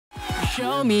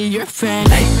Show me your face.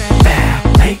 Lay back,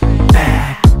 lay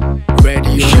back.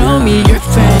 Radio. Show me your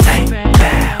face. Lay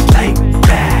back, lay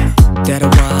back.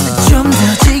 따라와. 좀 더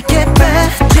짙게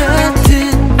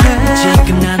빠져든 날.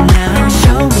 지금 난 now.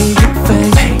 Show me your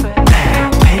face. Lay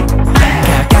back, lay back.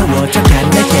 가까워져 가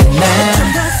내게 날.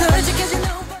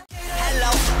 Hello,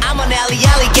 I'm an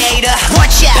alligator.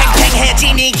 Watch out.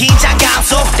 팽팽해진 이 긴장감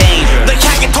속 danger. 널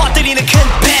향해 퍼뜨리는 큰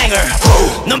banger.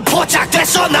 넌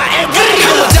포착됐어 나의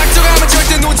위로. 한번 작정하면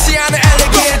절대 놓지 않을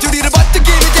alligator. 둘이를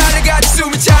버티기를 달려가지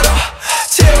숨이 차도.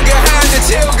 채우가 하네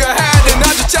채우가 하네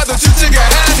나조차도 주체가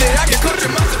하네. I can put it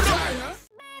in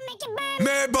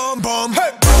매번 범.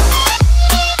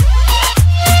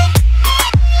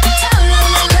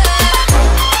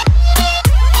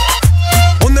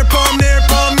 오늘 밤 내일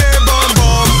밤 매일 밤 밤.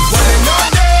 원래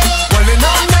넌데 원래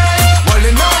넌데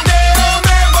원래 넌데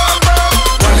매번 밤.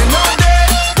 원래 넌데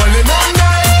원래 넌데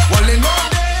원래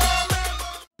넌데.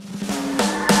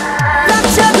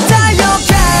 벅차고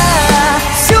달려가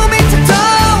숨이 턱턱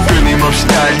끊임없이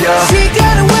달려.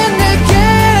 시간은 왜 내게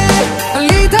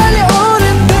빨리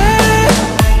달려오는데.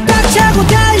 벅차고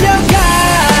달려가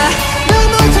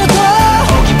눈을 쳐도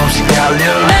어김없이 달려.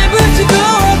 날 붙이고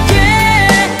없게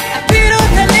앞뒤로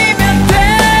달리면 돼.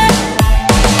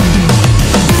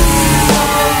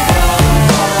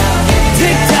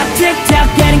 Tick-tock, tick-tock,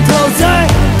 getting closer.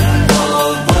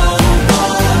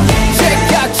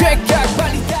 Check-out, check-out,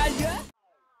 빨리 달려.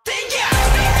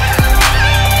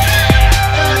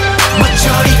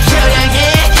 모조리 겨냥해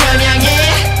겨냥해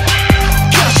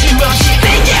거침없이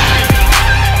땡겨.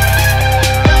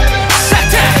 싹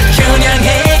다 겨냥해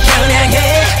겨냥해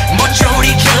모조리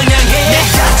겨냥해. 내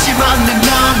가치 없는 놈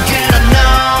그런 놈.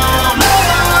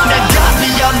 난 겁이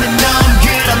없는 놈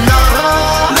그런 놈.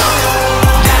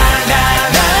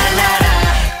 라라라라라.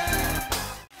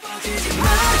 뻗지 마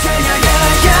겨냥해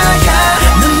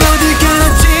넌 모두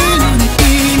가지는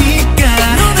이니까.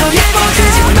 더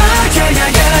예뻐지지 마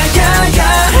겨냥해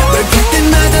널 볼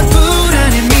때마다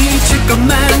불안해 미칠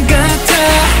것만 같아.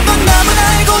 넌 나만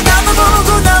알고 나만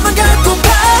보고 나만 갖고 봐.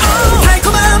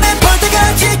 달콤함에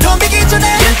벌떼같이 덤비기 전에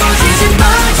예뻐지지 마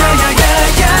겨냥해.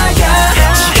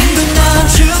 지금도 넌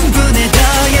충분해 더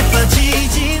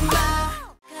예뻐지지 마.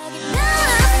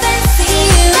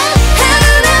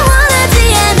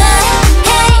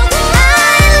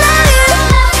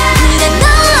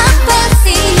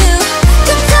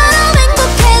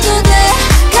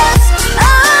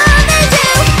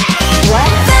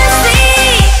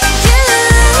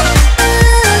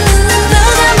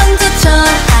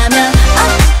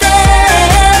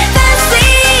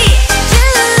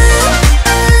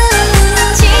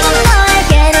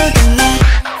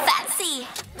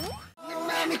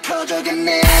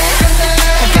 커져갔네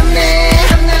갔네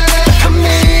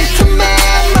commit to my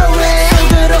way.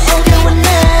 들어오게 원해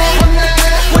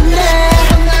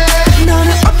너는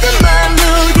어떤 말로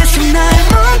계속 날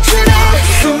멈추려.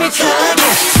 숨이 차게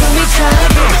숨이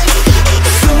차게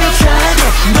숨이 차게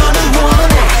너는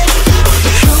원해.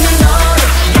 그러면 너를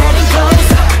getting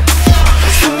closer.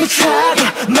 숨이 차게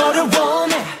너를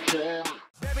원해.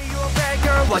 Baby you a bad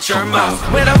girl watch your mouth.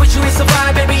 When I'm with you it's a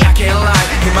vibe baby I can't lie.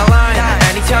 Hit my line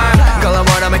anytime. Girl I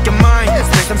wanna make your mind.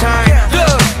 Spend some time.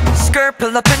 Look skirt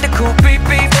pull up in the cool beep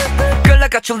beep. Girl I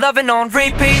got you loving on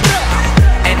repeat.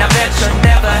 And I bet you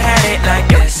never had it like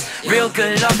this. Real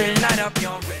good loving light up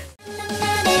your wrist.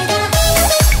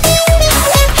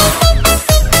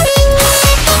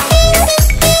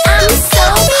 I'm so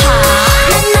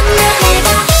hot.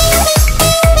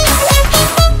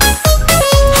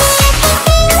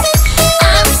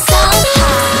 I'm so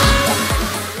hot.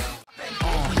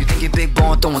 You think you're big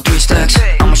boy throwing 3 stacks.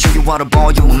 I'ma show you how to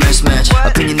ball, you a mismatch.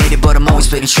 Opinionated but I'm always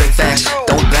spitting straight facts.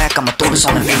 Throw it back, I'ma throw this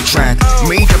on an 8-track.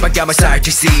 Me drop, I got my side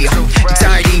to see.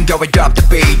 Exciting, go and drop the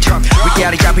beat. We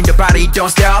gotta jump in the body, don't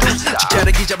stop.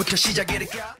 진짜를 기잡으켜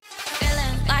시작이니까.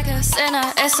 Feeling like a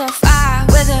sinner, it's so fire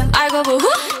with him. I go boo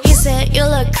hoo. He said you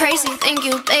look crazy, thank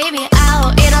you baby.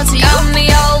 I'll eat up to you. I'm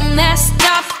the old messed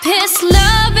up. His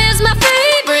love is my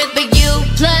favorite, but you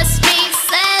plus me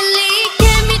sadly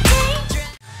can be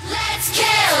dangerous. Let's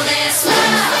kill this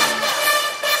love.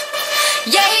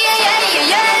 Yeah yeah yeah yeah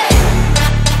yeah.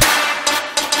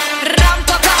 Ram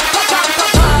pa pa pa pa pa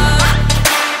pa.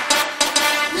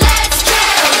 Let's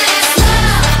kill this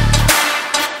love.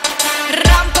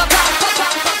 Ram pa pa pa pa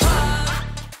pa pa.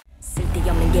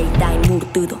 쓸데없는 예의 따윈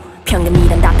무릎뜨도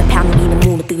평균이란 답답한 우리는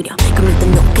무너뜨려. 그럼 또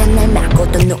누가 날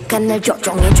막고 또 누가 날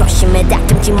조종해. 조심해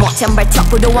다듬지 못한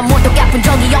발톱으로 아무도 갚은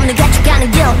적이 없는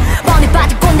가축하는 길. 뻔히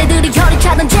빠진 꼰대들이 혀를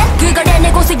차던지 그걸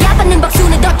해내고서 야받는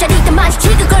박수는 덧자리 때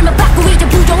마주치. 그걸만 받고 이제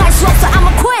부정할 수 없어 I'm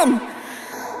a queen.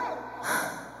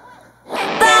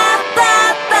 빠빠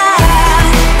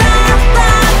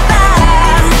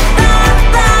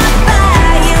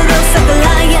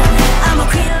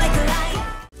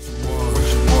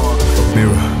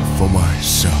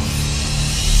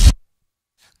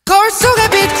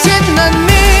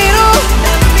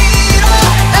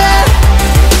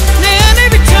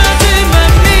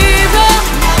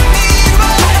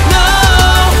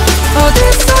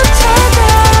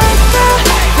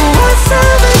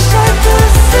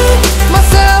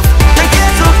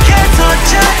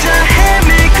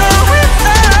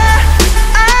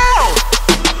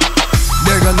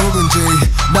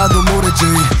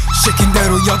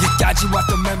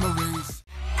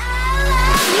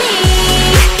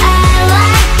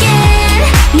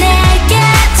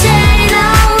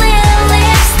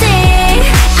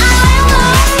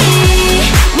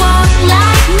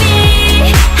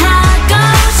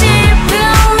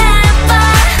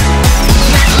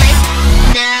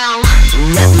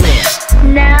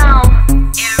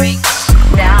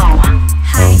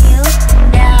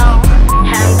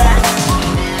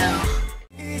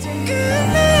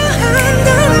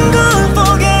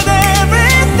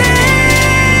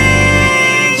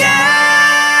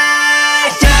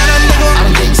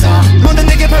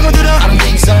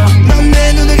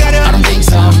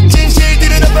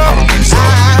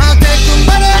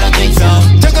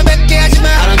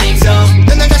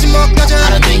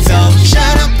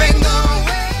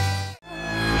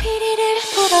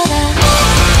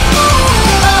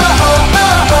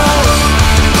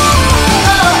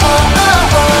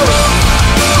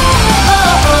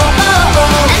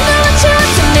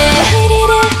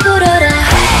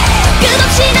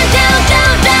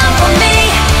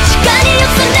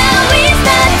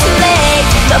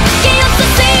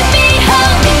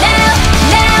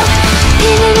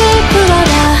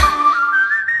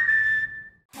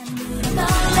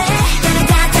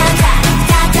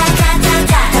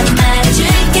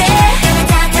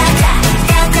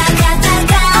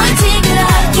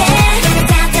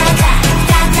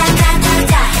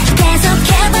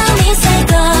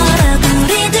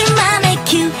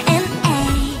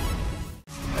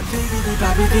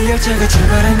바비비 열차가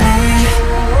출발하네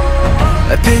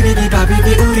Baby 네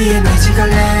바비비 우리의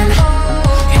매직얼랜드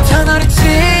터널이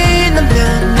지나면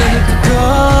눈을 뜨고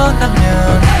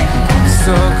나면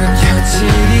속은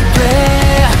현실이 돼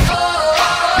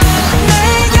내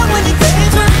영원히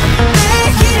돼줘 내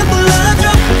이름 불러줘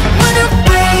Wanna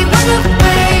away, wanna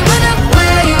away, wanna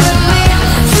away with me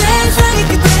세상의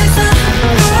끝에서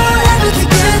forever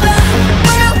together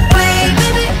Wanna away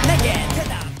baby 내게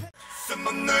대답 Say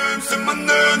my name, say my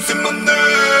name, say my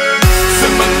name Say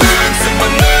my name, say my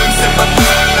name, say my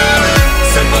name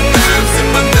Say my name, say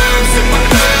my name, say my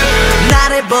name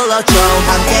나를 불러줘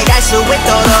함께 갈 수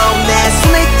있도록 내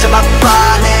손을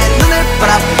잡아봐 내 눈을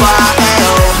바라봐 내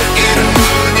이름은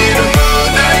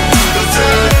날 불러줘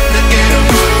내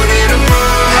이름은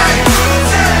날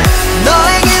불러줘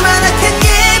너에게만 I can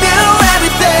give you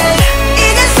everything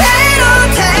이제 새로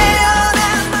태어난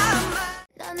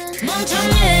나는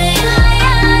멍청해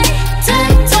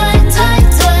Tight, tight, tight,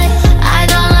 tight I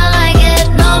don't like it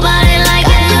Nobody like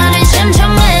it 나는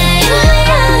심청해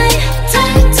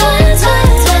Tight, tight,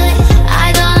 tight, tight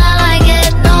I don't like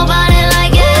it Nobody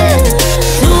like it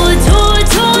Do it, do it,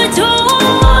 do it, do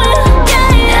it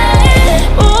Yeah,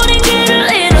 yeah 우린 길을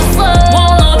잃었어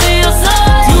Wanna be your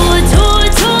side Do it, do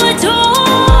it, do it, do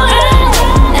it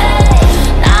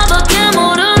나밖에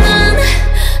모르는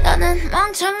나는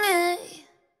멍청해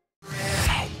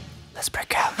Let's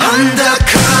break out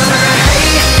Undercover,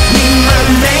 hey, 네만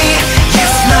내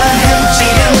Yes, 난 흠칫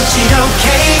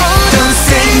okay Don't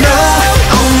say no,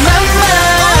 on my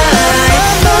mind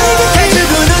너에게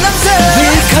달주고는 항상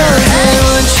Because I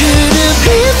want you to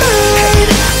be mine,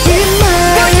 be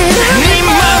mine 네 맘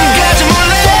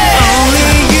가져볼래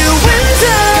Only you and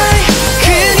I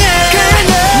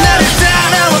그냥 나를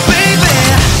따라와 baby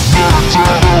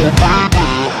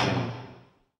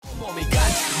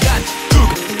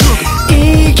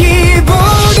이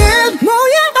기분은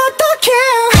뭐야 어떡해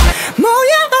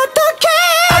뭐야 어떡해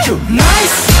아주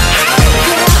nice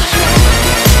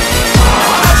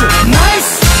아주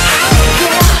nice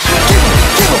give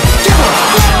up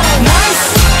nice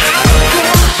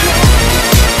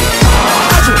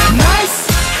아주 nice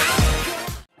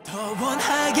더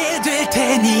원하게 될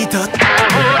테니 더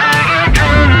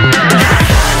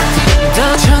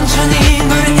천천히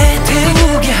널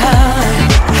애태우게 할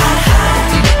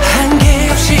한계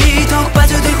없이 더욱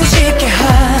빠져들고 싶게 할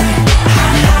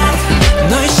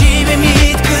널 시배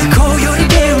및 그 고요를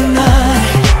깨운 날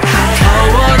더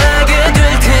원하게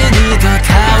될 테니 더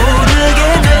타오르게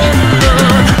된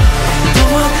넌 더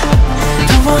원,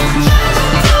 더 원,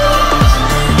 더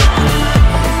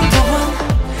원,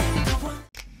 더 원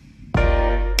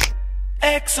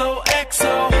XO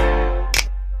XO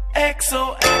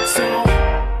XO XO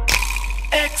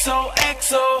XO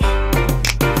XO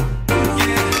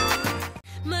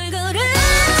뭘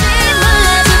고를지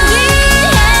몰라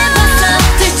준비해봤어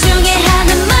둘 중에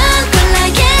하나만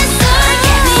골라야겠어 네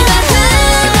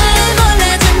마음을 몰라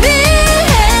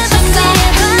준비해봤어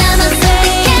나만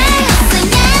설레게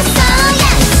고생했어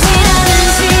싫어는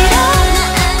싫어 나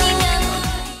아니면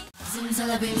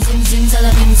simsalabim sim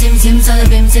simsalabim sim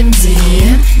simsalabim sim sim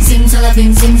simsalabim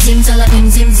sim simsalabim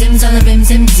sim simsalabim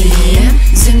sim sim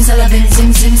simsalabim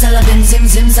sim simsalabim sim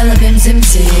simsalabim sim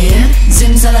sim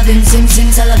simsalabim sim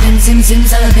simsalabim sim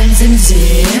simsalabim sim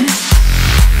sim